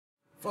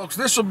Folks,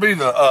 this will be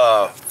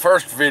the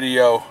first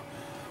video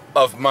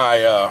of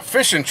my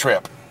fishing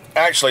trip.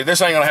 Actually, this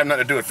ain't gonna have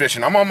nothing to do with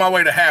fishing. I'm on my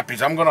way to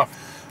Happy's. I'm gonna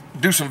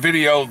do some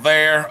video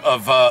there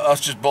of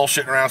us just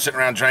bullshitting around, sitting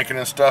around drinking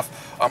and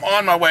stuff. I'm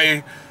on my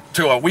way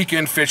to a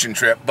weekend fishing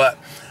trip, but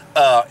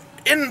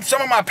in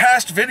some of my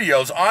past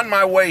videos on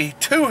my way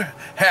to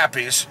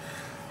Happy's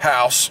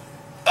house,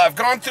 I've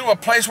gone through a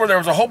place where there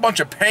was a whole bunch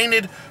of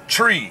painted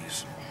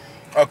trees,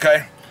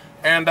 okay?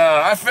 And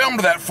I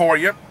filmed that for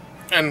you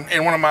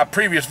in one of my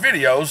previous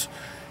videos,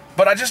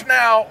 but I just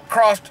now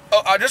crossed,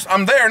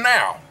 I'm there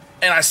now,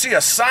 and I see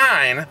a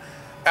sign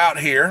out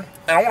here,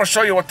 and I want to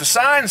show you what the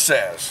sign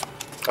says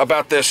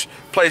about this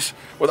place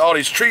with all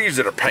these trees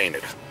that are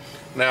painted.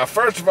 Now,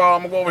 first of all,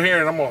 I'm gonna go over here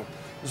and I'm gonna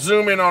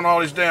zoom in on all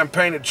these damn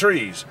painted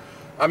trees.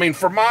 I mean,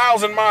 for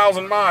miles and miles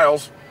and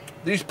miles,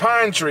 these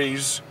pine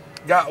trees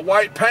got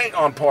white paint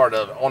on part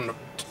of it,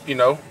 you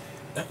know,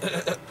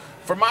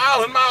 for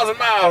miles and miles and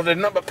miles, there's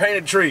nothing but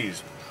painted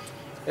trees.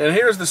 And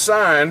here's the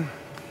sign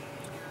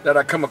that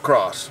I come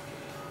across.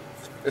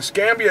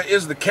 Escambia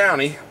is the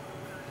county.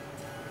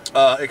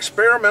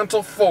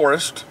 Experimental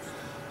Forest,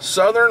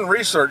 Southern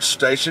Research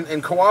Station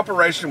in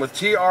cooperation with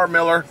T.R.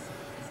 Miller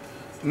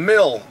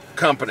Mill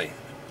Company.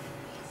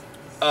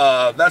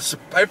 That's a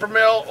paper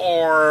mill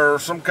or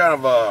some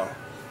kind of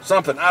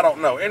something, I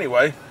don't know.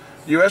 Anyway,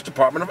 U.S.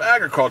 Department of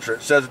Agriculture,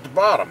 it says at the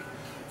bottom.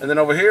 And then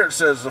over here it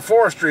says the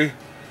Forestry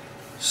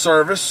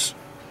Service,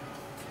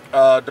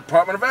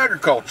 Department of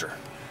Agriculture.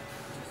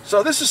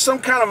 So this is some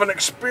kind of an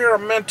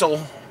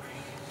experimental,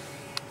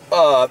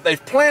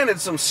 they've planted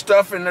some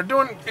stuff and they're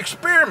doing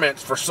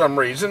experiments for some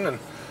reason, and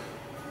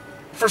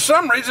for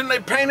some reason they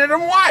painted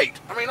them white.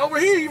 I mean, over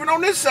here, even on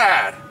this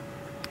side,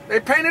 they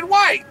painted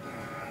white.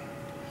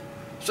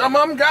 Some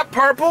of them got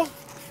purple.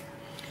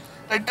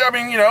 I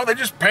mean, you know, they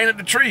just painted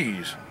the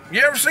trees.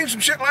 You ever seen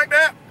some shit like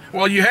that?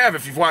 Well, you have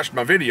if you've watched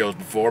my videos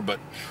before, but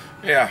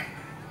yeah.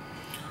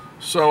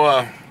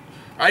 So,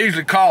 I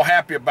usually call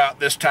Happy about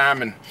this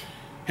time, and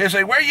he'll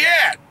say, "Where you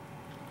at?"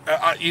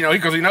 You know,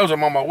 because he knows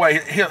I'm on my way.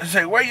 He'll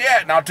say, "Where you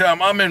at?" And I'll tell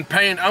him,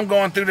 I'm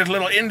going through this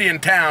little Indian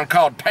town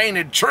called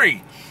Painted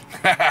Tree.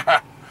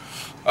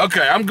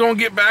 Okay, I'm going to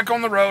get back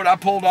on the road. I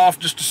pulled off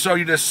just to show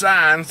you this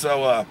sign,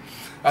 so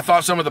I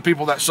thought some of the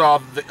people that saw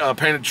the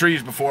painted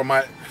trees before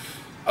might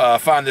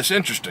find this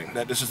interesting,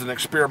 that this is an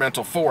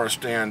experimental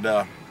forest, and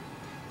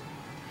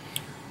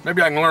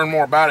maybe I can learn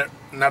more about it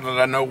now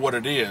that I know what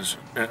it is,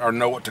 or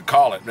know what to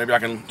call it. Maybe I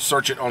can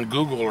search it on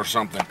Google or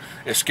something.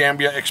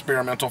 Escambia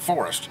Experimental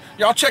Forest.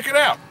 Y'all check it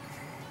out.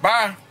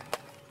 Bye.